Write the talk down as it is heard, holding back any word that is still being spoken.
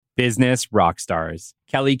Business Rockstars.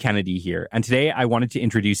 Kelly Kennedy here, and today I wanted to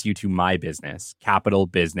introduce you to my business, Capital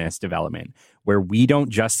Business Development, where we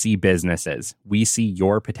don't just see businesses, we see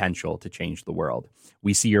your potential to change the world.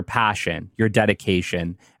 We see your passion, your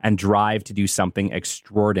dedication, and drive to do something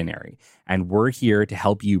extraordinary, and we're here to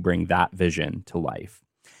help you bring that vision to life.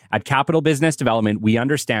 At Capital Business Development, we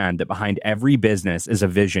understand that behind every business is a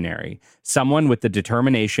visionary, someone with the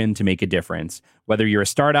determination to make a difference. Whether you're a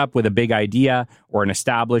startup with a big idea or an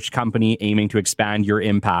established company aiming to expand your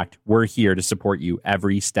impact, we're here to support you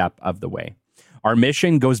every step of the way. Our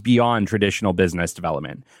mission goes beyond traditional business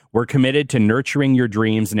development. We're committed to nurturing your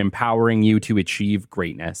dreams and empowering you to achieve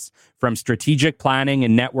greatness. From strategic planning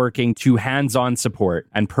and networking to hands-on support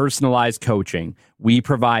and personalized coaching, we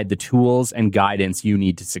provide the tools and guidance you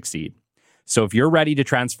need to succeed. So if you're ready to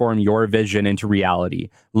transform your vision into reality,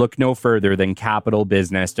 look no further than Capital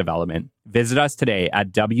Business Development. Visit us today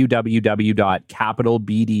at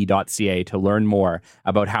www.capitalbd.ca to learn more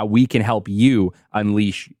about how we can help you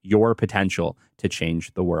unleash your potential to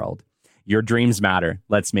change the world. Your dreams matter.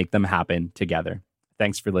 Let's make them happen together.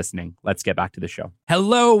 Thanks for listening. Let's get back to the show.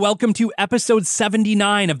 Hello, welcome to episode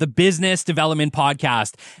 79 of the Business Development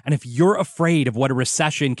Podcast. And if you're afraid of what a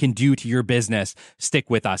recession can do to your business, stick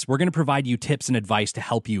with us. We're going to provide you tips and advice to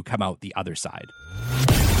help you come out the other side.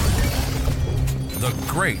 The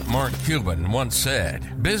great Mark Cuban once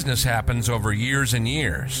said, "Business happens over years and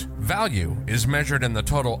years. Value is measured in the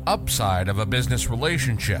total upside of a business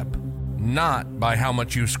relationship, not by how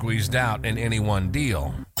much you squeezed out in any one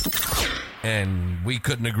deal." And we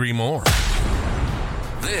couldn't agree more.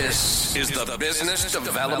 This is the Business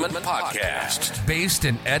Development Podcast, based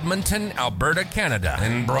in Edmonton, Alberta, Canada,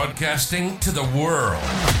 and broadcasting to the world.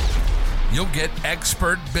 You'll get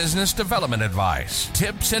expert business development advice,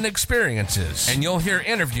 tips and experiences, and you'll hear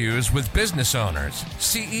interviews with business owners,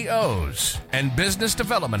 CEOs, and business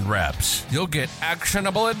development reps. You'll get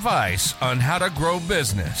actionable advice on how to grow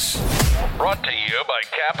business. Brought to you by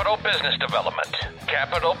Capital Business Development,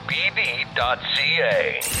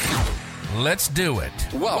 capitalbd.ca. Let's do it.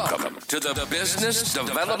 Welcome to the Business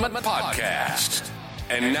Development Podcast.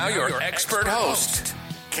 And now your expert host,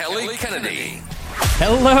 Kelly Kennedy.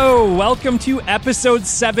 Hello, welcome to episode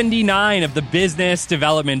 79 of the Business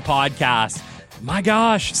Development Podcast. My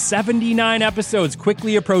gosh, 79 episodes,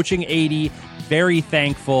 quickly approaching 80. Very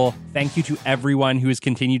thankful. Thank you to everyone who has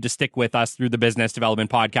continued to stick with us through the Business Development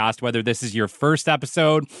Podcast, whether this is your first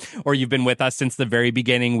episode or you've been with us since the very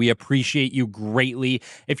beginning. We appreciate you greatly.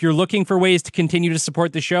 If you're looking for ways to continue to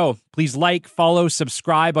support the show, please like, follow,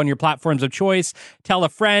 subscribe on your platforms of choice. Tell a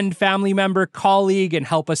friend, family member, colleague, and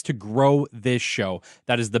help us to grow this show.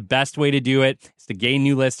 That is the best way to do it. It's to gain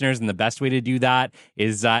new listeners, and the best way to do that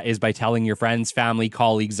is by telling your friends, family,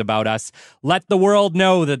 colleagues about us. Let the world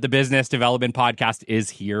know that the Business Development Podcast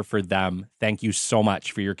is here for them. Thank you so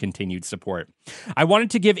much for your continued support. I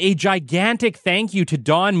wanted to give a gigantic thank you to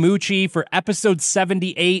Don Mucci for episode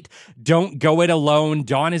 78, Don't Go It Alone.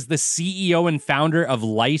 Don is the CEO and founder of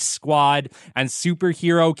Lice Squad and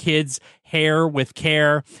Superhero Kids Hair with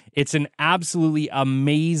Care. It's an absolutely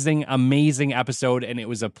amazing episode, and it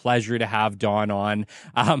was a pleasure to have Don on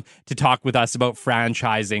to talk with us about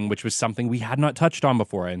franchising, which was something we had not touched on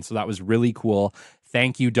before, and so that was really cool.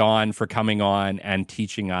 Thank you, Dawn, for coming on and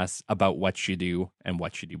teaching us about what you do and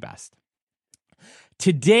what you do best.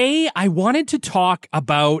 Today, I wanted to talk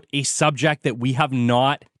about a subject that we have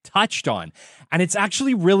not touched on. And it's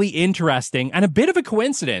actually really interesting and a bit of a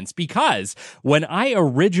coincidence because when I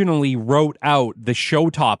originally wrote out the show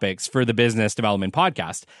topics for the Business Development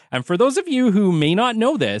Podcast, and for those of you who may not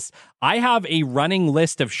know this, I have a running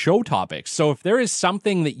list of show topics. So if there is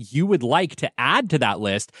something that you would like to add to that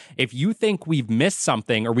list, if you think we've missed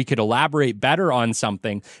something or we could elaborate better on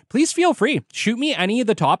something, please feel free. Shoot me any of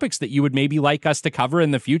the topics that you would maybe like us to cover in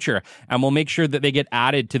the future, and we'll make sure that they get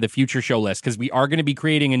added to the future show list because we are going to be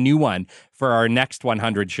creating a new one for our next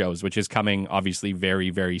 100 shows, which is coming obviously very,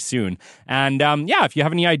 very soon. And if you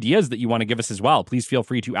have any ideas that you want to give us as well, please feel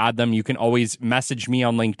free to add them. You can always message me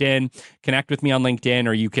on LinkedIn, connect with me on LinkedIn,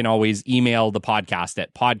 or you can always email the podcast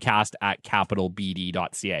at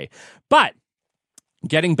podcast@capitalbd.ca. But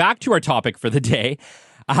getting back to our topic for the day,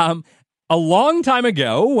 a long time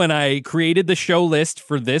ago, when I created the show list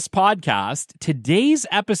for this podcast, today's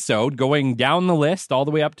episode, going down the list all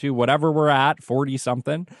the way up to whatever we're at,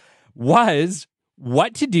 40-something, was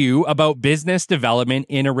what to do about business development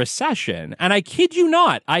in a recession. And I kid you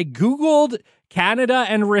not, I Googled Canada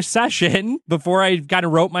and recession before I kind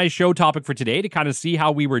of wrote my show topic for today to kind of see how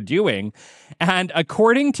we were doing. And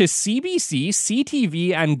according to CBC,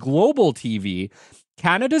 CTV, and Global TV,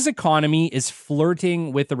 Canada's economy is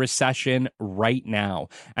flirting with a recession right now.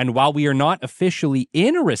 And while we are not officially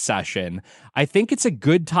in a recession, I think it's a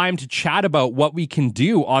good time to chat about what we can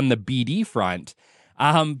do on the BD front.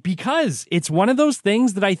 Because it's one of those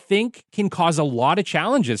things that I think can cause a lot of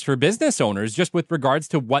challenges for business owners just with regards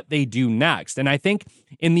to what they do next. And I think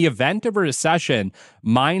in the event of a recession,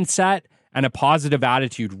 mindset and a positive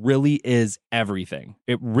attitude really is everything.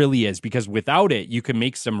 It really is, because without it, you can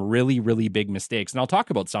make some really, really big mistakes. And I'll talk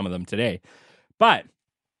about some of them today. But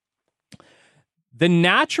the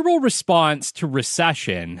natural response to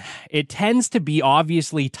recession, it tends to be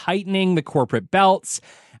obviously tightening the corporate belts.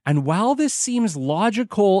 And while this seems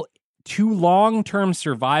logical to long-term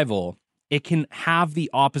survival, it can have the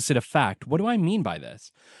opposite effect. What do I mean by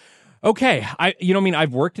this? Okay,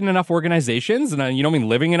 I've worked in enough organizations, and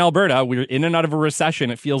living in Alberta, we're in and out of a recession.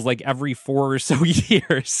 It feels like every 4 or so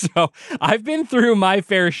years. So I've been through my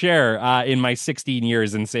fair share in my 16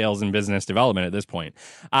 years in sales and business development at this point.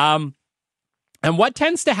 And what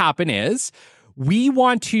tends to happen is we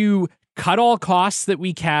want to cut all costs that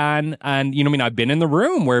we can. And, I've been in the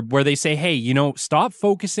room where they say, hey, stop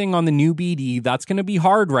focusing on the new BD. That's going to be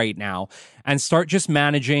hard right now. And start just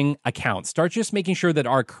managing accounts. Start just making sure that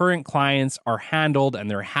our current clients are handled and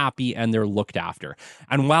they're happy and they're looked after.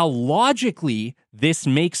 And while logically, this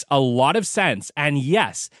makes a lot of sense. And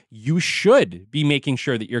yes, you should be making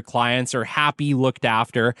sure that your clients are happy, looked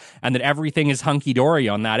after, and that everything is hunky-dory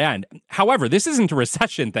on that end. However, this isn't a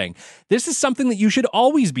recession thing. This is something that you should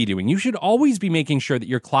always be doing. You should always be making sure that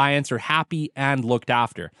your clients are happy and looked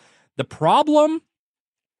after. The problem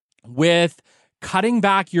with cutting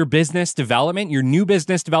back your business development, your new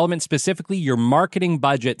business development, specifically your marketing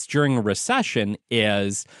budgets during a recession,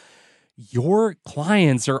 is your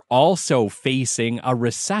clients are also facing a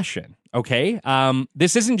recession. Okay.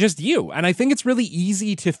 This isn't just you. And I think it's really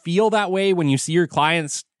easy to feel that way when you see your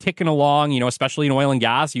clients ticking along, especially in oil and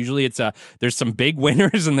gas. Usually there's some big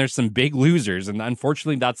winners and there's some big losers. And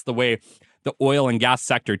unfortunately, that's the way the oil and gas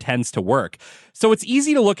sector tends to work. So it's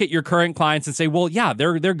easy to look at your current clients and say, well, yeah,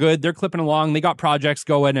 they're good. They're clipping along. They got projects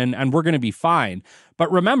going and we're going to be fine.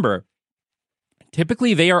 But remember,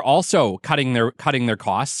 typically they are also cutting their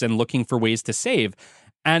costs and looking for ways to save.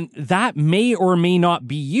 And that may or may not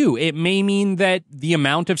be you. It may mean that the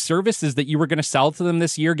amount of services that you were going to sell to them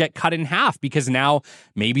this year get cut in half because now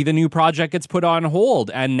maybe the new project gets put on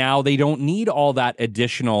hold and now they don't need all that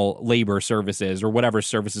additional labor services or whatever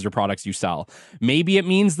services or products you sell. Maybe it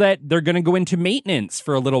means that they're going to go into maintenance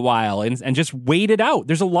for a little while and just wait it out.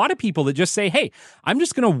 There's a lot of people that just say, hey, I'm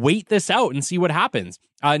just going to wait this out and see what happens.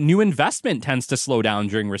 New investment tends to slow down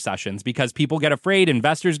during recessions because people get afraid,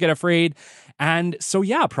 investors get afraid. And so,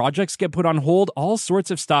 yeah, projects get put on hold. All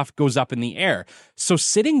sorts of stuff goes up in the air. So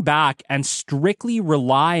sitting back and strictly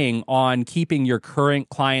relying on keeping your current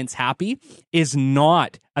clients happy is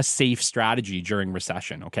not a safe strategy during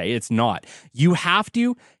recession, okay? It's not. You have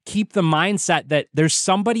to keep the mindset that there's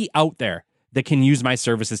somebody out there that can use my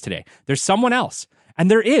services today. There's someone else.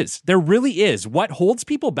 And there really is. What holds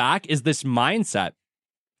people back is this mindset.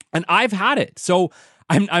 And I've had it. So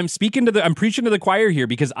I'm preaching to the choir here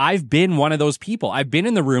because I've been one of those people. I've been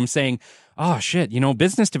in the room saying, oh shit,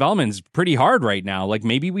 business development is pretty hard right now. Like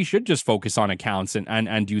maybe we should just focus on accounts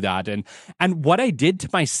and do that. And what I did to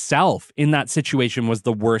myself in that situation was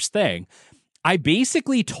the worst thing. I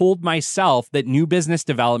basically told myself that new business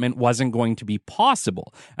development wasn't going to be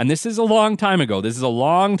possible. And this is a long time ago. This is a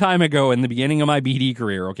long time ago in the beginning of my BD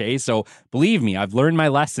career, okay? So believe me, I've learned my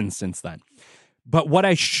lessons since then. But what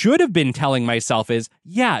I should have been telling myself is,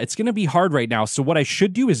 yeah, it's going to be hard right now. So what I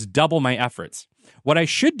should do is double my efforts. What I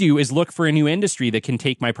should do is look for a new industry that can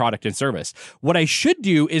take my product and service. What I should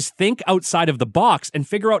do is think outside of the box and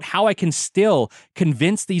figure out how I can still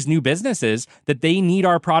convince these new businesses that they need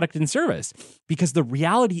our product and service. Because the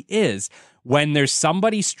reality is, when there's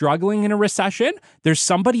somebody struggling in a recession, there's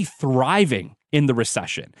somebody thriving in the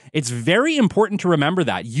recession. It's very important to remember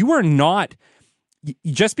that. You are not...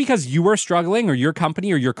 Just because you are struggling or your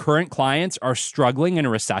company or your current clients are struggling in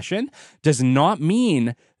a recession does not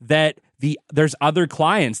mean that there's other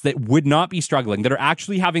clients that would not be struggling, that are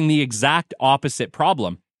actually having the exact opposite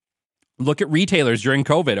problem. Look at retailers during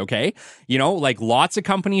COVID, okay? Lots of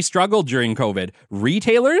companies struggled during COVID.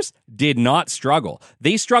 Retailers did not struggle.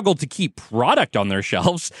 They struggled to keep product on their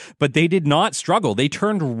shelves, but they did not struggle. They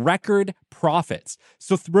turned record profits.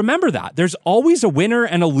 So remember that there's always a winner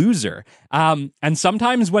and a loser. And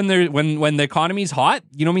sometimes when the economy's hot,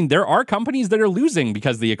 there are companies that are losing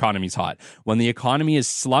because the economy's hot. When the economy is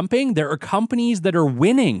slumping, there are companies that are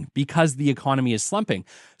winning because the economy is slumping.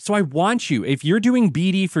 So I want you, if you're doing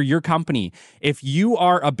BD for your company, if you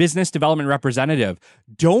are a business development representative,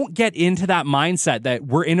 don't get into that mindset that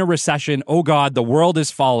we're in a recession. Oh God, the world is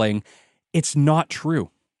falling. It's not true.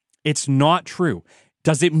 It's not true.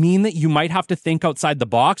 Does it mean that you might have to think outside the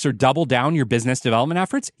box or double down your business development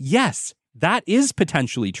efforts? Yes, that is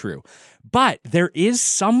potentially true. But there is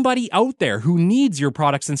somebody out there who needs your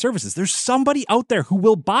products and services. There's somebody out there who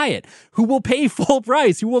will buy it, who will pay full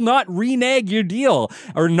price, who will not renege your deal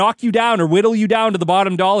or knock you down or whittle you down to the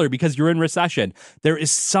bottom dollar because you're in recession. There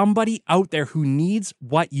is somebody out there who needs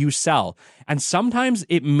what you sell. And sometimes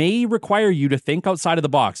it may require you to think outside of the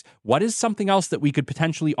box. What is something else that we could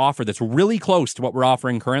potentially offer that's really close to what we're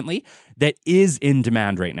offering currently that is in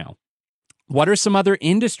demand right now? What are some other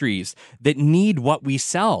industries that need what we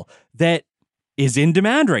sell that is in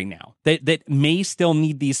demand right now, that may still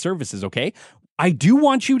need these services, okay? I do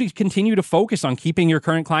want you to continue to focus on keeping your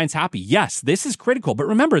current clients happy. Yes, this is critical, but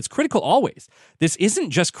remember, it's critical always. This isn't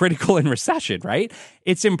just critical in recession, right?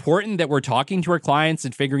 It's important that we're talking to our clients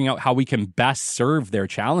and figuring out how we can best serve their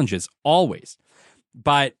challenges always.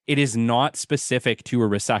 But it is not specific to a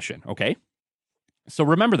recession, okay? So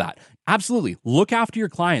remember that. Absolutely. Look after your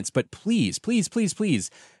clients, but please, please, please,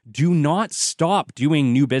 please do not stop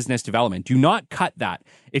doing new business development. Do not cut that.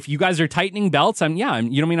 If you guys are tightening belts,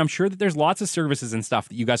 I'm sure that there's lots of services and stuff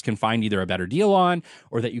that you guys can find either a better deal on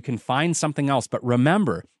or that you can find something else. But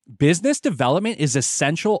remember, business development is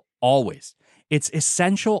essential always. It's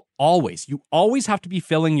essential always. You always have to be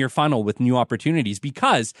filling your funnel with new opportunities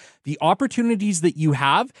because the opportunities that you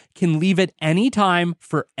have can leave at any time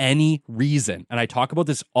for any reason. And I talk about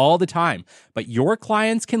this all the time, but your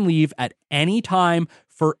clients can leave at any time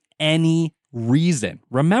for any reason.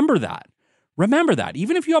 Remember that. Remember that.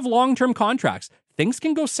 Even if you have long-term contracts, things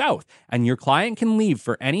can go south and your client can leave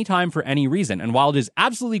for any time for any reason. And while it is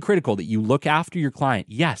absolutely critical that you look after your client,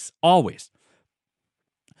 yes, always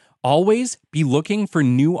be looking for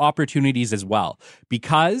new opportunities as well,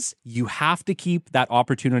 because you have to keep that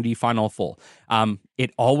opportunity funnel full.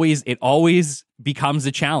 It always becomes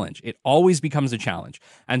a challenge. It always becomes a challenge.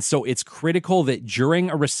 And so it's critical that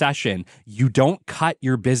during a recession, you don't cut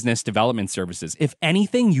your business development services. If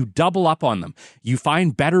anything, you double up on them. You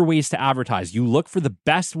find better ways to advertise. You look for the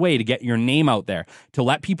best way to get your name out there, to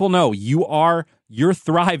let people know you're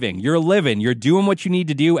thriving, you're living, you're doing what you need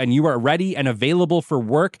to do, and you are ready and available for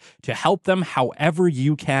work to help them however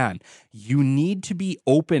you can. You need to be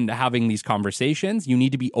open to having these conversations. You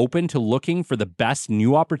need to be open to looking for the best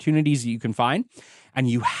new opportunities that you can find. And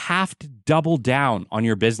you have to double down on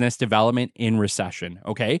your business development in recession,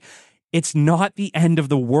 okay? It's not the end of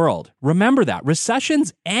the world. Remember that.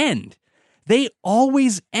 Recessions end. They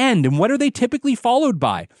always end. And what are they typically followed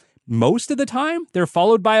by? Most of the time, they're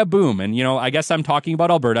followed by a boom. And, I guess I'm talking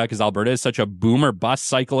about Alberta because Alberta is such a boom or bust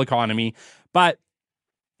cycle economy. But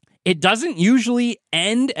it doesn't usually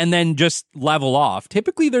end and then just level off.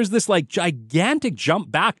 Typically, there's this gigantic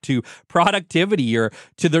jump back to productivity or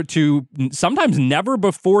to sometimes never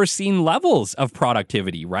before seen levels of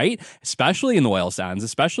productivity, right? Especially in the oil sands,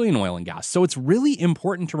 especially in oil and gas. So it's really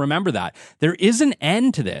important to remember that there is an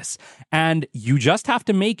end to this and you just have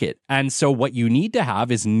to make it. And so what you need to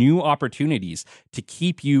have is new opportunities to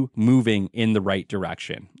keep you moving in the right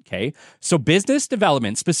direction. Okay. So business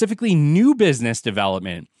development, specifically new business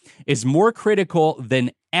development, is more critical than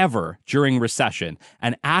ever during recession.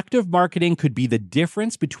 And active marketing could be the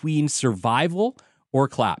difference between survival or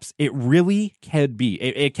collapse. It really can be.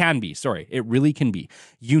 It really can be.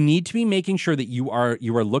 You need to be making sure that you are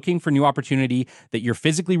looking for new opportunity, that you're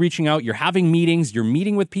physically reaching out, you're having meetings, you're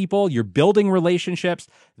meeting with people, you're building relationships.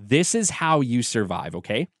 This is how you survive,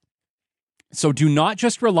 okay? So do not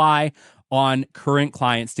just rely on current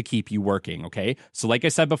clients to keep you working, okay? So like I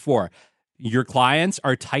said before, your clients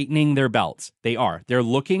are tightening their belts. They are. They're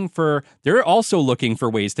also looking for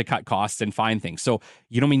ways to cut costs and find things. So,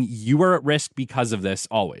 you are at risk because of this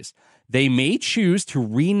always. They may choose to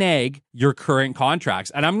renege your current contracts.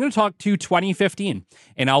 And I'm going to talk to 2015.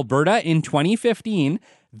 In Alberta in 2015,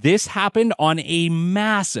 this happened on a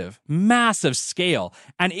massive, massive scale.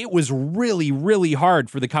 And it was really, really hard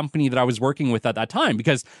for the company that I was working with at that time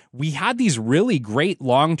because we had these really great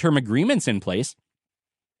long-term agreements in place.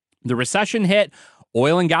 The recession hit,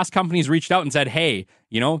 oil and gas companies reached out and said, hey,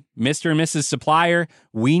 Mr. and Mrs. Supplier,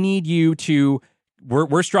 we need you to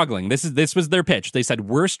we're struggling. This was their pitch. They said,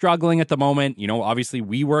 we're struggling at the moment. Obviously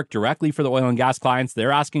we work directly for the oil and gas clients.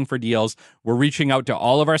 They're asking for deals. We're reaching out to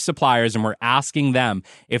all of our suppliers and we're asking them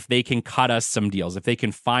if they can cut us some deals, if they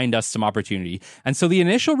can find us some opportunity. And so the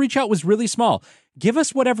initial reach out was really small. Give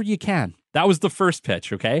us whatever you can. That was the first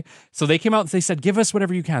pitch, okay? So they came out and they said, give us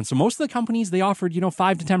whatever you can. So most of the companies, they offered,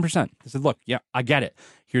 5 to 10%. They said, look, yeah, I get it.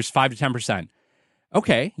 Here's 5 to 10%.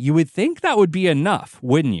 Okay, you would think that would be enough,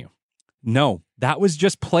 wouldn't you? No, that was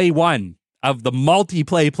just play one of the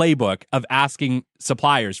multi-play playbook of asking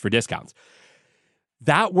suppliers for discounts.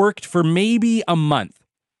 That worked for maybe a month.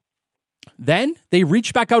 Then they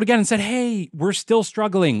reached back out again and said, hey, we're still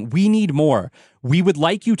struggling. We need more. We would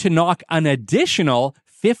like you to knock an additional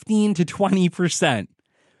 15 to 20%.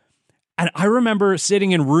 And I remember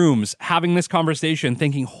sitting in rooms having this conversation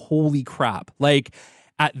thinking, holy crap, like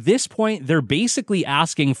at this point, they're basically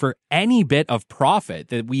asking for any bit of profit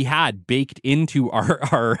that we had baked into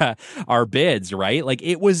our bids, right? Like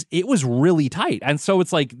it was really tight. And so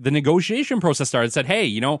it's like the negotiation process started, said,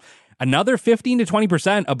 hey, another 15 to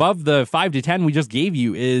 20% above the 5 to 10 we just gave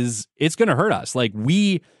you it's going to hurt us. Like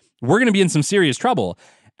we're going to be in some serious trouble.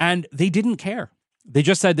 And they didn't care. They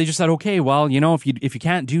just said, okay, well, if you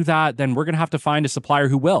can't do that, then we're going to have to find a supplier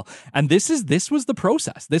who will. And this was the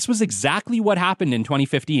process. This was exactly what happened in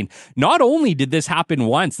 2015. Not only did this happen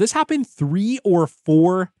once, this happened 3 or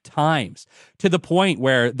 4 times to the point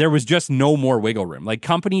where there was just no more wiggle room. Like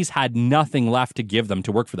companies had nothing left to give them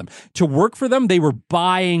to work for them. To work for them, they were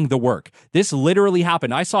buying the work. This literally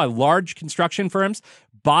happened. I saw large construction firms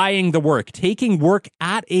buying the work, taking work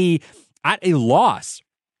at a loss,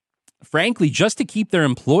 frankly, just to keep their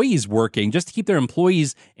employees working, just to keep their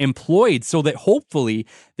employees employed so that hopefully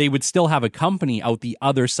they would still have a company out the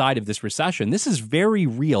other side of this recession. This is very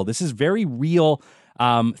real. This is very real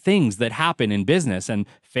things that happen in business, and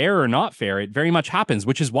fair or not fair, it very much happens,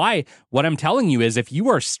 which is why what I'm telling you is if you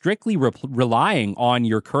are strictly relying on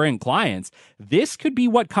your current clients, this could be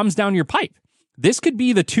what comes down your pipe. This could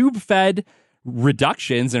be the tube-fed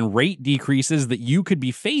reductions and rate decreases that you could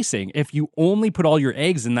be facing if you only put all your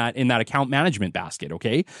eggs in that account management basket,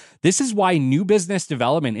 okay? This is why new business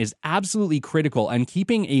development is absolutely critical, and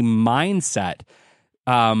keeping a mindset,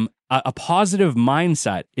 a positive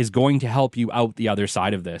mindset is going to help you out the other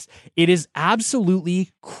side of this. It is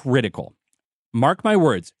absolutely critical. Mark my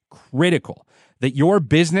words, critical that your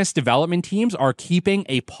business development teams are keeping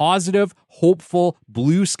a positive, hopeful,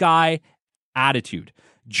 blue sky attitude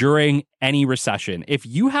during any recession. If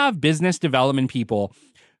you have business development people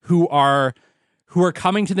who are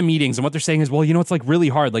coming to the meetings and what they're saying is, well, it's like really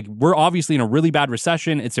hard. Like we're obviously in a really bad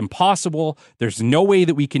recession. It's impossible. There's no way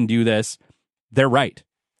that we can do this. They're right.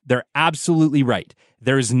 They're absolutely right.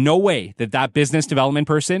 There is no way that business development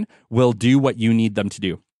person will do what you need them to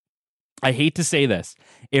do. I hate to say this.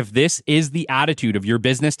 If this is the attitude of your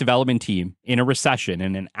business development team in a recession,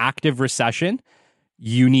 in an active recession,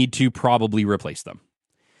 you need to probably replace them.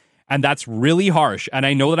 And that's really harsh. And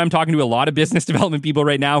I know that I'm talking to a lot of business development people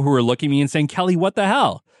right now who are looking at me and saying, Kelly, what the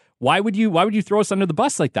hell? Why would you throw us under the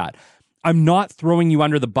bus like that? I'm not throwing you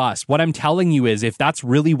under the bus. What I'm telling you is if that's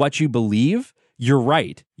really what you believe, you're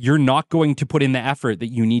right. You're not going to put in the effort that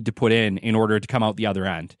you need to put in order to come out the other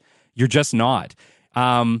end. You're just not.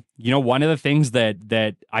 One of the things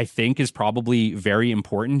that I think is probably very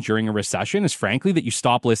important during a recession is frankly that you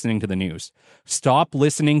stop listening to the news. Stop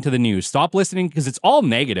listening to the news. Stop listening because it's all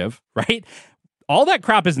negative, right? All that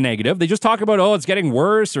crap is negative. They just talk about, it's getting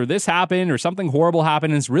worse or this happened or something horrible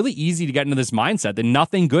happened. And it's really easy to get into this mindset that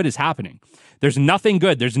nothing good is happening. There's nothing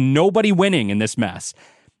good. There's nobody winning in this mess.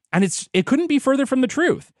 And it couldn't be further from the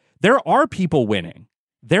truth. There are people winning.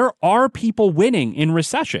 There are people winning in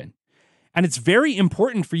recession. And it's very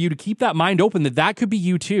important for you to keep that mind open that could be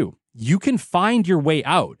you too. You can find your way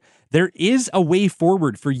out. There is a way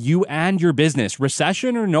forward for you and your business,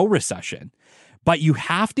 recession or no recession. But you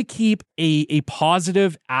have to keep a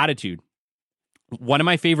positive attitude. One of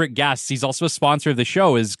my favorite guests, he's also a sponsor of the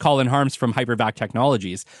show, is Colin Harms from Hypervac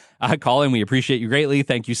Technologies. Colin, we appreciate you greatly.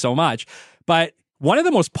 Thank you so much. But one of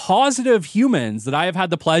the most positive humans that I have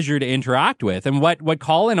had the pleasure to interact with, and what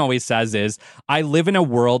Colin always says is, I live in a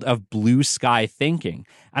world of blue sky thinking.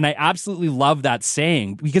 And I absolutely love that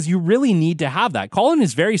saying because you really need to have that. Colin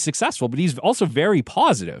is very successful, but he's also very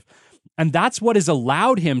positive. And that's what has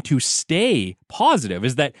allowed him to stay positive,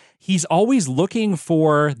 is that he's always looking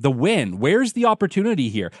for the win. Where's the opportunity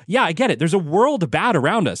here? Yeah, I get it. There's a world bad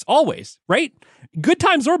around us, always, right? good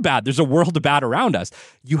times or bad, there's a world of bad around us.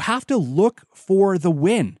 You have to look for the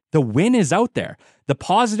win. The win is out there. The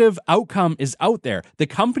positive outcome is out there. The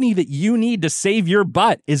company that you need to save your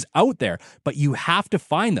butt is out there, but you have to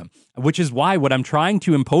find them, which is why what I'm trying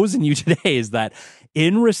to impose on you today is that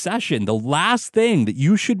in recession, the last thing that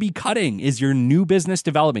you should be cutting is your new business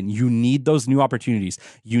development. You need those new opportunities.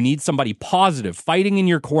 You need somebody positive, fighting in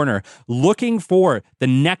your corner, looking for the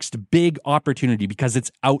next big opportunity because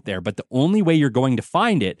it's out there. But the only way you're going to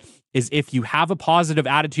find it is if you have a positive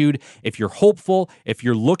attitude, if you're hopeful, if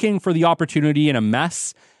you're looking for the opportunity in a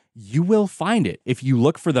mess, you will find it. If you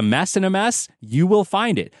look for the mess in a mess, you will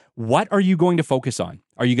find it. What are you going to focus on?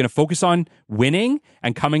 Are you going to focus on winning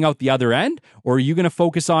and coming out the other end? Or are you going to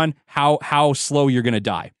focus on how slow you're going to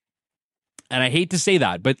die? And I hate to say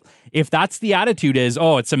that, but if that's the attitude is,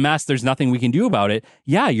 oh, it's a mess, there's nothing we can do about it,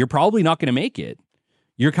 yeah, you're probably not going to make it.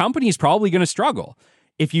 Your company is probably going to struggle.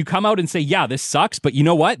 If you come out and say, yeah, this sucks, but you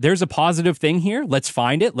know what? There's a positive thing here. Let's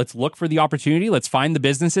find it. Let's look for the opportunity. Let's find the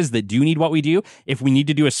businesses that do need what we do. If we need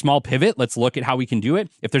to do a small pivot, let's look at how we can do it.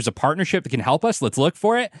 If there's a partnership that can help us, let's look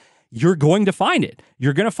for it. You're going to find it.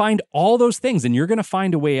 You're going to find all those things and you're going to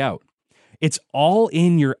find a way out. It's all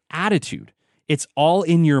in your attitude. It's all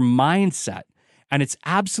in your mindset. And it's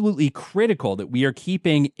absolutely critical that we are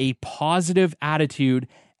keeping a positive attitude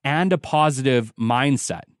and a positive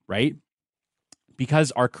mindset, right?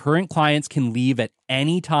 Because our current clients can leave at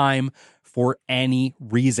any time for any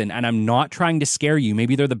reason. And I'm not trying to scare you.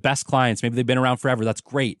 Maybe they're the best clients. Maybe they've been around forever. That's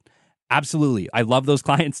great. Absolutely. I love those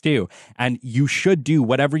clients too. And you should do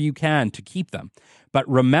whatever you can to keep them. But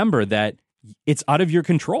remember that it's out of your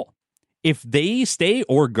control. If they stay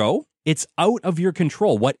or go, it's out of your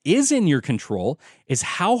control. What is in your control is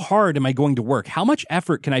how hard am I going to work? How much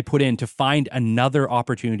effort can I put in to find another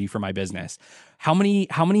opportunity for my business? How many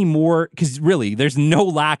more? Because really, there's no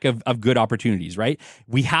lack of good opportunities, right?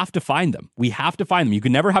 We have to find them. We have to find them. You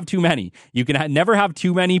can never have too many. You can never have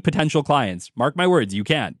too many potential clients. Mark my words, you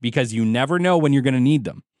can't, because you never know when you're going to need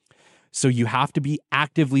them. So you have to be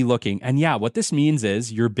actively looking. And yeah, what this means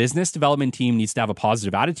is your business development team needs to have a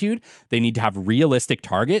positive attitude. They need to have realistic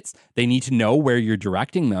targets. They need to know where you're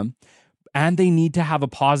directing them. And they need to have a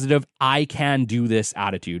positive, I can do this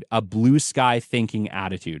attitude, a blue sky thinking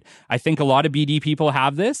attitude. I think a lot of BD people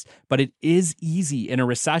have this, but it is easy in a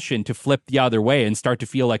recession to flip the other way and start to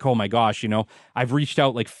feel like, oh my gosh, I've reached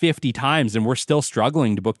out like 50 times and we're still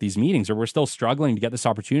struggling to book these meetings, or we're still struggling to get this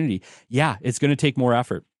opportunity. Yeah, it's going to take more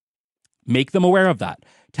effort. Make them aware of that.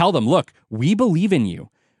 Tell them, look, we believe in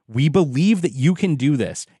you. We believe that you can do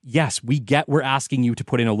this. Yes, we get we're asking you to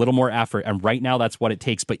put in a little more effort, and right now that's what it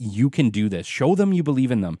takes, but you can do this. Show them you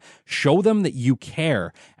believe in them. Show them that you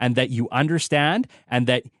care and that you understand and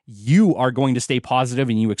that you are going to stay positive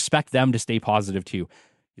and you expect them to stay positive too.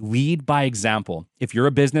 Lead by example. If you're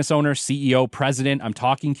a business owner, CEO, president, I'm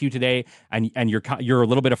talking to you today and you're a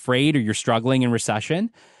little bit afraid or you're struggling in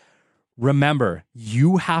recession, remember,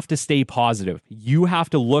 you have to stay positive. You have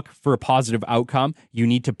to look for a positive outcome. You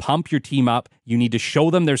need to pump your team up. You need to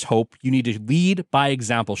show them there's hope. You need to lead by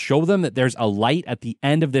example. Show them that there's a light at the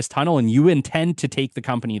end of this tunnel and you intend to take the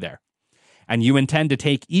company there. And you intend to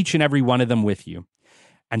take each and every one of them with you.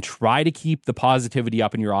 And try to keep the positivity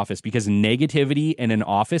up in your office, because negativity in an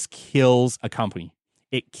office kills a company.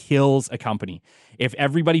 It kills a company. If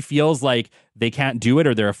everybody feels like they can't do it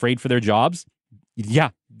or they're afraid for their jobs,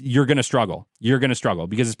 yeah, you're going to struggle. You're going to struggle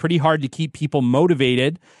because it's pretty hard to keep people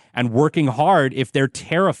motivated and working hard if they're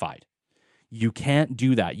terrified. You can't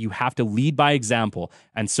do that. You have to lead by example.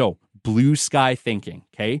 And so, blue sky thinking,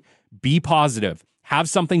 okay? Be positive. Have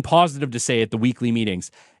something positive to say at the weekly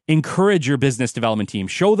meetings. Encourage your business development team.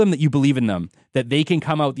 Show them that you believe in them, that they can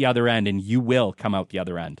come out the other end, and you will come out the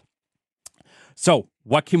other end. So,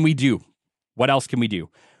 what can we do? What else can we do?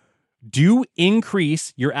 Do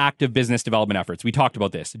increase your active business development efforts. We talked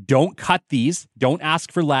about this. Don't cut these. Don't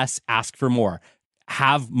ask for less. Ask for more.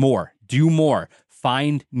 Have more. Do more.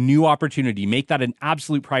 Find new opportunity. Make that an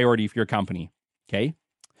absolute priority for your company. Okay?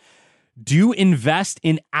 Do invest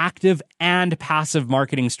in active and passive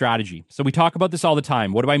marketing strategy. So we talk about this all the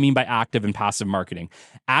time. What do I mean by active and passive marketing?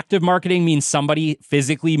 Active marketing means somebody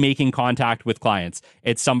physically making contact with clients.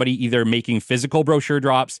 It's somebody either making physical brochure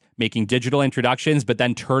drops, making digital introductions, but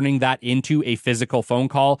then turning that into a physical phone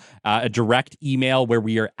call, a direct email where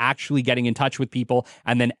we are actually getting in touch with people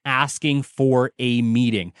and then asking for a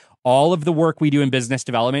meeting. All of the work we do in business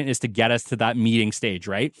development is to get us to that meeting stage,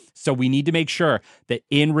 right? So we need to make sure that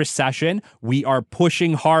in recession, we are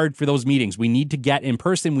pushing hard for those meetings. We need to get in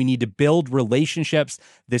person. We need to build relationships.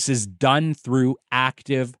 This is done through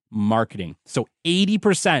active marketing. So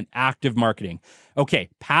 80% active marketing. Okay,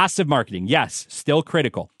 passive marketing. Yes, still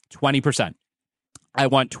critical. 20%. I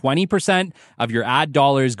want 20% of your ad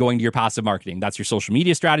dollars going to your passive marketing. That's your social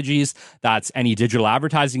media strategies. That's any digital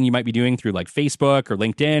advertising you might be doing through like Facebook or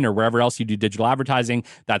LinkedIn or wherever else you do digital advertising.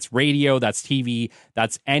 That's radio, that's TV.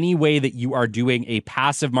 That's any way that you are doing a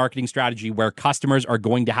passive marketing strategy where customers are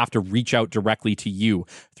going to have to reach out directly to you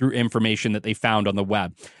through information that they found on the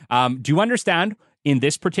web. Do you understand? In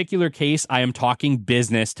this particular case, I am talking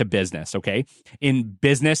business to business, okay? In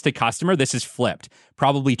business to customer, this is flipped.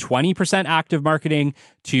 Probably 20% active marketing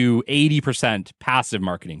to 80% passive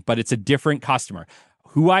marketing, but it's a different customer.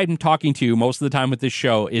 Who I'm talking to most of the time with this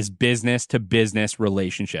show is business to business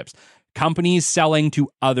relationships. Companies selling to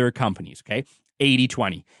other companies, okay?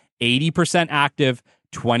 80-20. 80% active,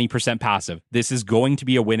 20% passive. This is going to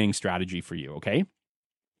be a winning strategy for you, okay?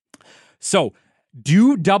 So,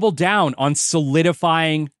 do double down on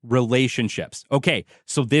solidifying relationships. Okay,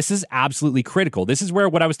 so this is absolutely critical. This is where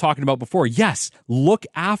what I was talking about before. Yes, look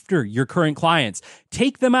after your current clients.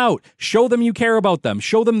 Take them out. Show them you care about them.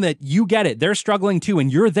 Show them that you get it. They're struggling too,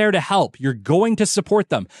 and you're there to help. You're going to support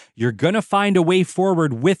them. You're going to find a way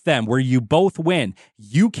forward with them where you both win.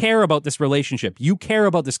 You care about this relationship. You care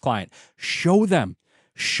about this client. Show them.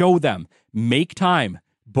 Show them. Make time.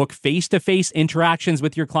 Book face-to-face interactions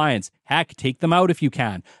with your clients. Heck, take them out if you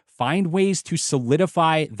can. Find ways to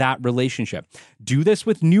solidify that relationship. Do this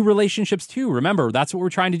with new relationships too. Remember, that's what we're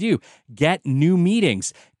trying to do. Get new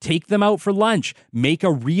meetings. Take them out for lunch. Make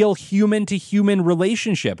a real human-to-human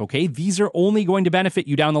relationship, okay? These are only going to benefit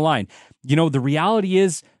you down the line. You know, the reality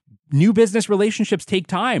is new business relationships take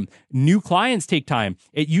time. New clients take time.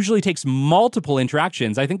 It usually takes multiple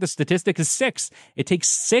interactions. I think the statistic is 6. It takes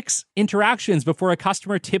 6 interactions before a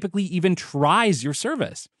customer typically even tries your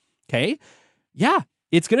service. Okay? Yeah,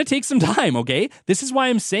 it's going to take some time, okay? This is why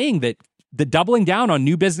I'm saying that the doubling down on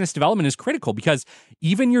new business development is critical, because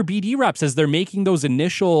even your BD reps, as they're making those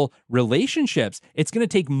initial relationships, it's going to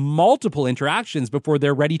take multiple interactions before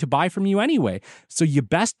they're ready to buy from you anyway. So you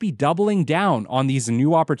best be doubling down on these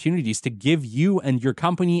new opportunities to give you and your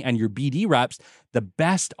company and your BD reps the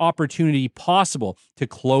best opportunity possible to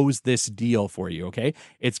close this deal for you, okay?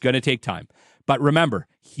 It's going to take time. But remember,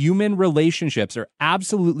 human relationships are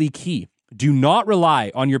absolutely key. Do not rely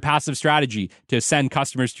on your passive strategy to send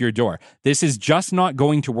customers to your door. This is just not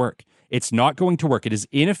going to work. It's not going to work. It is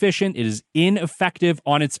inefficient. It is ineffective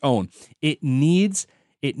on its own. It needs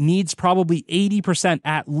probably 80%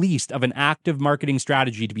 at least of an active marketing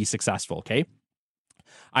strategy to be successful, okay?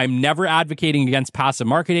 I'm never advocating against passive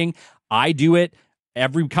marketing. I do it.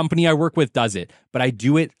 Every company I work with does it, but I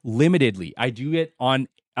do it limitedly. I do it on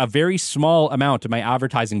a very small amount of my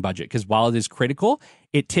advertising budget, because while it is critical,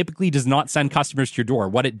 it typically does not send customers to your door.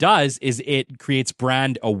 What it does is it creates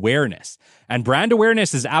brand awareness. And brand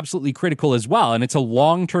awareness is absolutely critical as well. And it's a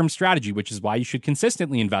long-term strategy, which is why you should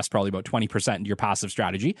consistently invest probably about 20% into your passive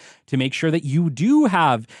strategy to make sure that you do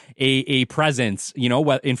have a presence, you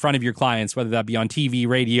know, in front of your clients, whether that be on TV,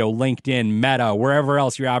 radio, LinkedIn, Meta, wherever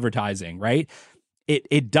else you're advertising, right?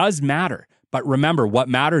 It does matter. But remember, what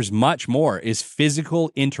matters much more is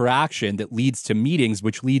physical interaction that leads to meetings,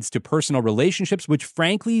 which leads to personal relationships, which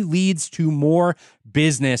frankly leads to more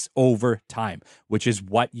business over time, which is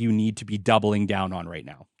what you need to be doubling down on right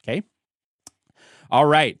now, okay? All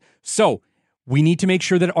right, so we need to make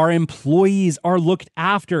sure that our employees are looked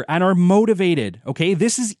after and are motivated, okay?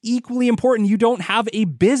 This is equally important. You don't have a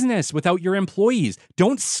business without your employees.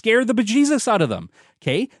 Don't scare the bejesus out of them,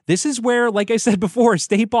 okay? This is where, like I said before,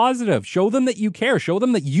 stay positive. Show them that you care. Show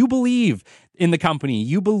them that you believe in the company.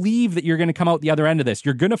 You believe that you're going to come out the other end of this.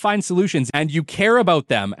 You're going to find solutions, and you care about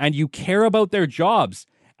them, and you care about their jobs,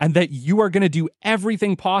 and that you are going to do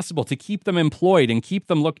everything possible to keep them employed and keep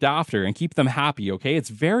them looked after and keep them happy, okay? It's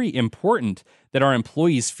very important that our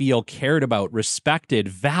employees feel cared about, respected,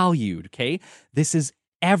 valued, okay? This is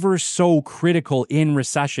ever so critical in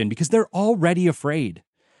recession because they're already afraid.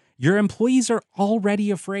 Your employees are already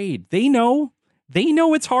afraid. They know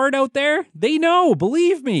it's hard out there. They know,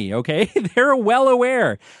 believe me, okay? They're well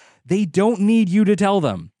aware. They don't need you to tell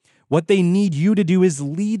them. What they need you to do is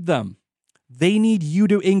lead them. They need you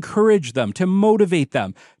to encourage them, to motivate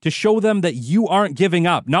them, to show them that you aren't giving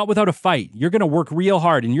up, not without a fight. You're going to work real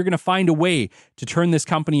hard, and you're going to find a way to turn this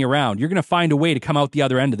company around. You're going to find a way to come out the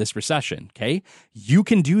other end of this recession, okay? You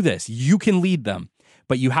can do this. You can lead them.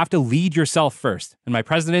 but you have to lead yourself first. And my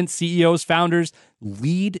presidents, CEOs, founders,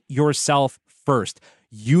 lead yourself first.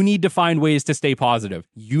 You need to find ways to stay positive.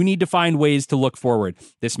 You need to find ways to look forward.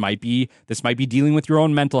 This might be dealing with your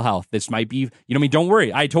own mental health. This might be, don't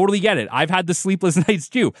worry. I totally get it. I've had the sleepless nights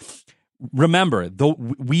too. Remember, though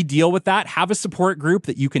we deal with that, have a support group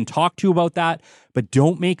that you can talk to about that, but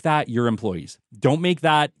don't make that your employees. Don't make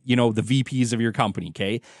that, the VPs of your company,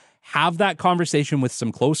 okay? Have that conversation with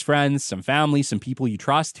some close friends, some family, some people you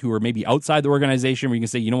trust who are maybe outside the organization where you can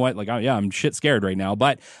say, you know what, I'm shit scared right now,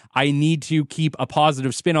 but I need to keep a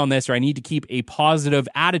positive spin on this, or I need to keep a positive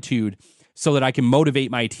attitude so that I can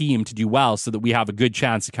motivate my team to do well so that we have a good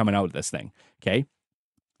chance of coming out of this thing, okay?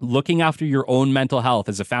 Looking after your own mental health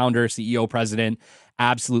as a founder, CEO, president,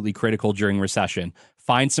 absolutely critical during recession.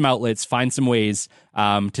 Find some outlets, find some ways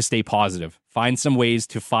to stay positive. Find some ways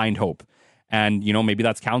to find hope. And, maybe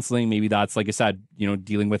that's counseling. Maybe that's, like I said,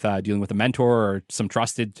 dealing with a mentor or some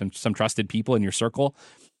trusted people in your circle.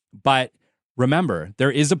 But remember,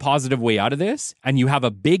 there is a positive way out of this, and you have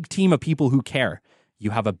a big team of people who care. You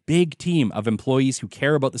have a big team of employees who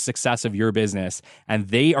care about the success of your business, and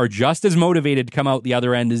they are just as motivated to come out the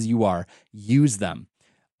other end as you are. Use them.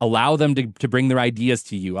 Allow them to bring their ideas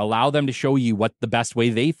to you. Allow them to show you what the best way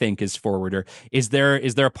they think is forward. Or is there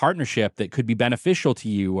a partnership that could be beneficial to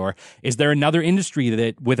you? Or is there another industry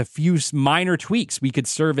that with a few minor tweaks we could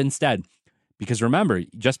serve instead? Because remember,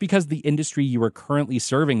 just because the industry you are currently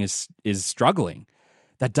serving is struggling,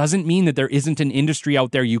 that doesn't mean that there isn't an industry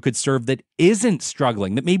out there you could serve that isn't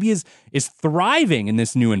struggling, that maybe is thriving in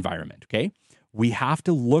this new environment, okay? We have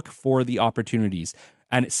to look for the opportunities.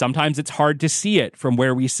 And sometimes it's hard to see it from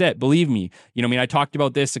where we sit. Believe me, I talked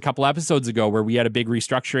about this a couple episodes ago where we had a big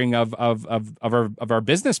restructuring of our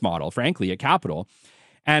business model, frankly, at Capital.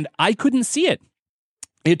 And I couldn't see it.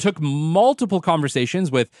 It took multiple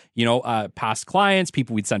conversations with, past clients,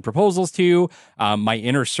 people we'd sent proposals to, my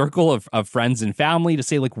inner circle of friends and family to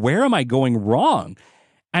say, where am I going wrong?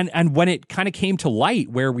 And when it kind of came to light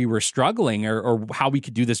where we were struggling or how we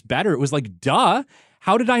could do this better, it was duh,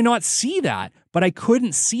 how did I not see that? But I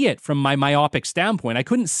couldn't see it from my myopic standpoint. I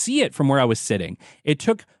couldn't see it from where I was sitting. It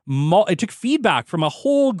took feedback from a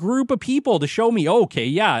whole group of people to show me, okay,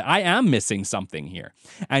 yeah, I am missing something here.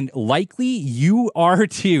 And likely you are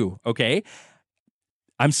too, okay?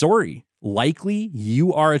 I'm sorry. Likely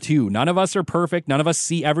you are too. None of us are perfect. None of us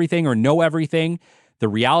see everything or know everything. The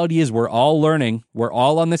reality is we're all learning. We're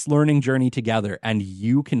all on this learning journey together, and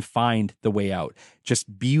you can find the way out.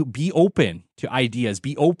 Just be open to ideas.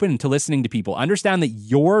 Be open to listening to people. Understand that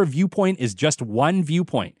your viewpoint is just one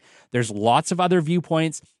viewpoint. There's lots of other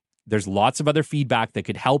viewpoints. There's lots of other feedback that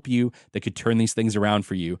could help you, that could turn these things around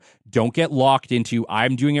for you. Don't get locked into,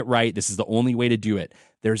 I'm doing it right. This is the only way to do it.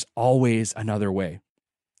 There's always another way.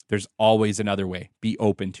 There's always another way. Be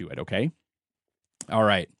open to it, okay? All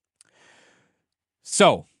right.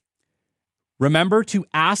 So, remember to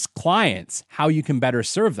ask clients how you can better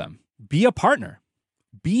serve them. Be a partner.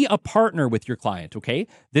 Be a partner with your client, okay?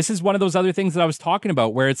 This is one of those other things that I was talking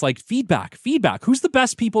about where it's feedback. Who's the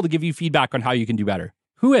best people to give you feedback on how you can do better?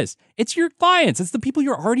 Who is? It's your clients. It's the people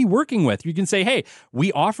you're already working with. You can say, hey,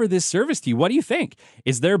 we offer this service to you. What do you think?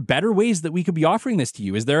 Is there better ways that we could be offering this to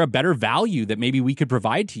you? Is there a better value that maybe we could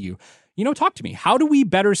provide to you? Talk to me. How do we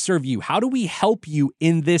better serve you? How do we help you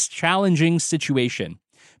in this challenging situation?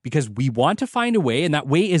 Because we want to find a way, and that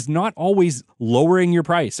way is not always lowering your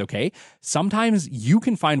price, okay? Sometimes you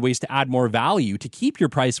can find ways to add more value to keep your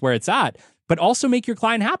price where it's at, but also make your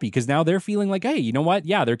client happy because now they're feeling like, hey, you know what?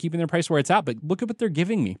 Yeah, they're keeping their price where it's at, but look at what they're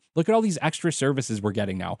giving me. Look at all these extra services we're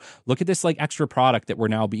getting now. Look at this extra product that we're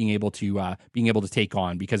now being able to take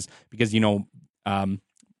on because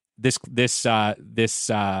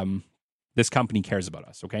this company cares about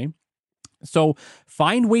us, okay? So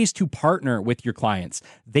find ways to partner with your clients.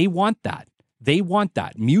 They want that.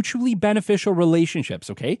 Mutually beneficial relationships,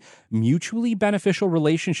 okay? Mutually beneficial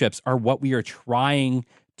relationships are what we are trying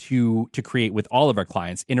to create with all of our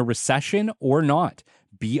clients in a recession or not.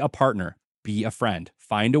 Be a partner, be a friend.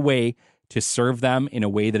 Find a way to serve them in a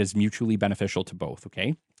way that is mutually beneficial to both,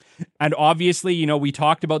 okay? And obviously, we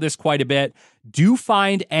talked about this quite a bit. Do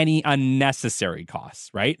find any unnecessary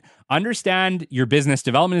costs, right? Understand your business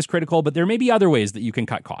development is critical, but there may be other ways that you can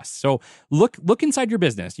cut costs. So look inside your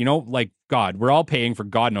business, God, we're all paying for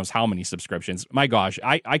God knows how many subscriptions. My gosh,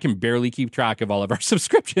 I can barely keep track of all of our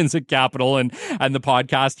subscriptions at Capital and the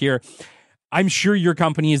podcast here. I'm sure your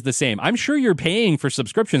company is the same. I'm sure you're paying for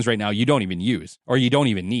subscriptions right now you don't even use or you don't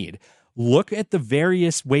even need. Look at the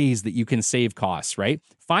various ways that you can save costs, right?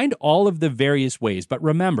 Find all of the various ways. But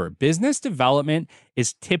remember, business development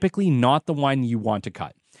is typically not the one you want to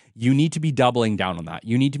cut. you need to be doubling down on that.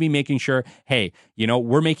 You need to be making sure, hey,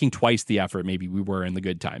 we're making twice the effort maybe we were in the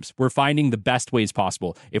good times. We're finding the best ways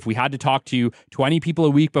possible. If we had to talk to 20 people a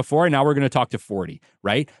week before, now we're going to talk to 40,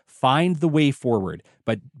 right? Find the way forward.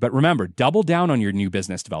 But remember, double down on your new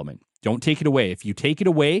business development. Don't take it away. If you take it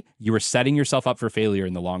away, you are setting yourself up for failure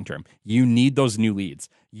in the long term. You need those new leads.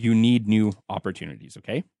 You need new opportunities,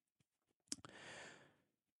 okay?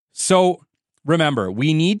 So remember,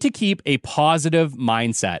 we need to keep a positive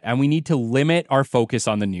mindset and we need to limit our focus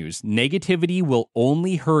on the news. Negativity will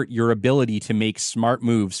only hurt your ability to make smart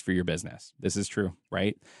moves for your business. This is true,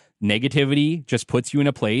 right? Negativity just puts you in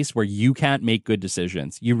a place where you can't make good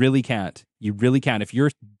decisions. You really can't. You really can't. If you're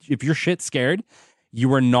shit scared,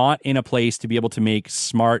 you are not in a place to be able to make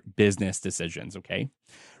smart business decisions, okay?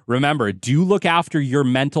 Remember, do look after your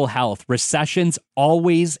mental health. Recessions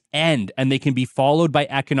always end, and they can be followed by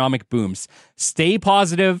economic booms. Stay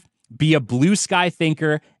positive, be a blue sky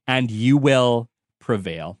thinker, and you will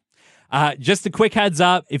prevail. Just a quick heads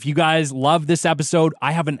up, if you guys love this episode,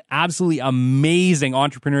 I have an absolutely amazing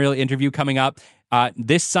entrepreneurial interview coming up.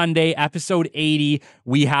 This Sunday, episode 80,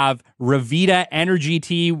 we have Revita Energy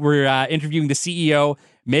Tea. We're interviewing the CEO,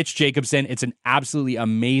 Mitch Jacobson. It's an absolutely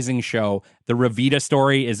amazing show. The Revita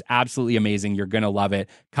story is absolutely amazing. You're going to love it.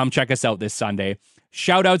 Come check us out this Sunday.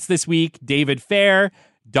 Shout outs this week, David Fair,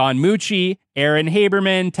 Don Mucci, Aaron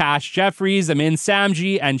Haberman, Tash Jeffries, Amin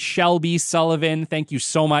Samji, and Shelby Sullivan. Thank you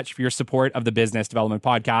so much for your support of the Business Development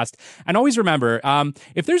Podcast. And always remember,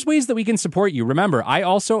 if there's ways that we can support you, remember, I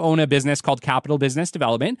also own a business called Capital Business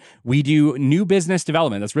Development. We do new business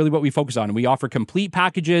development. That's really what we focus on. We offer complete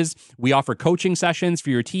packages. We offer coaching sessions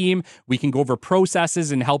for your team. We can go over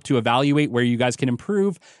processes and help to evaluate where you guys can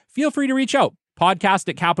improve. Feel free to reach out.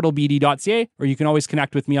 podcast@capitalbd.ca, or you can always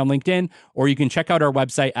connect with me on LinkedIn, or you can check out our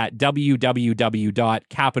website at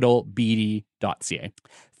www.capitalbd.ca.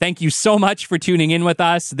 Thank you so much for tuning in with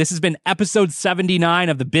us. This has been episode 79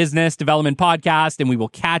 of the Business Development Podcast, and we will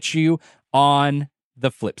catch you on the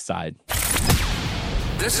flip side.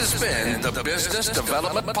 This has been the Business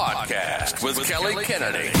Development Podcast with Kelly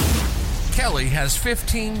Kennedy. Kelly has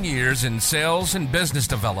 15 years in sales and business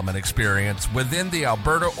development experience within the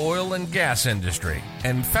Alberta oil and gas industry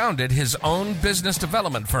and founded his own business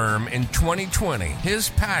development firm in 2020.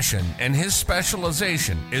 His passion and his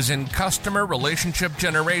specialization is in customer relationship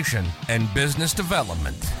generation and business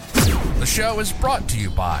development. The show is brought to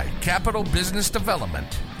you by Capital Business Development,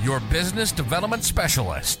 your business development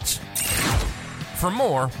specialists. For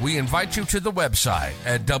more, we invite you to the website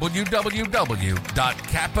at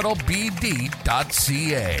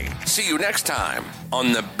www.capitalbd.ca. See you next time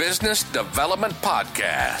on the Business Development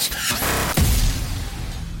Podcast.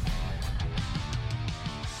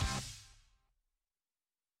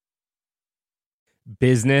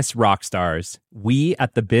 Business Rockstars. We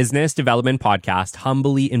at the Business Development Podcast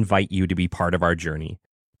humbly invite you to be part of our journey.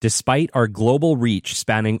 Despite our global reach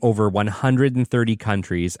spanning over 130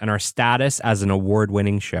 countries and our status as an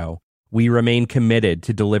award-winning show, we remain committed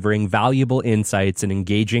to delivering valuable insights and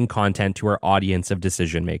engaging content to our audience of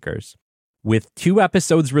decision makers. With 2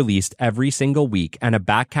 episodes released every single week and a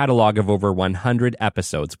back catalog of over 100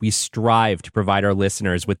 episodes, we strive to provide our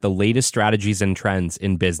listeners with the latest strategies and trends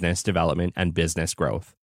in business development and business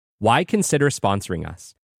growth. Why consider sponsoring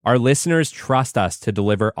us? Our listeners trust us to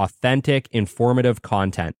deliver authentic, informative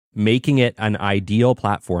content, making it an ideal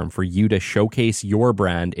platform for you to showcase your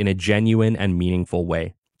brand in a genuine and meaningful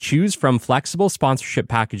way. Choose from flexible sponsorship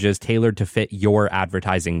packages tailored to fit your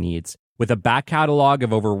advertising needs. With a back catalog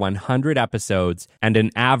of over 100 episodes and an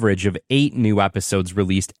average of 8 new episodes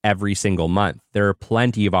released every single month, there are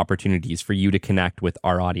plenty of opportunities for you to connect with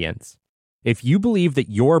our audience. If you believe that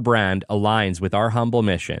your brand aligns with our humble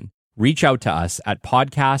mission, reach out to us at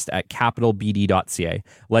podcast@capitalbd.ca.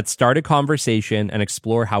 Let's start a conversation and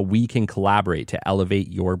explore how we can collaborate to elevate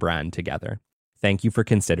your brand together. Thank you for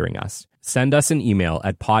considering us. Send us an email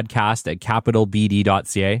at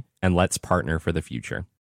podcast@capitalbd.ca and let's partner for the future.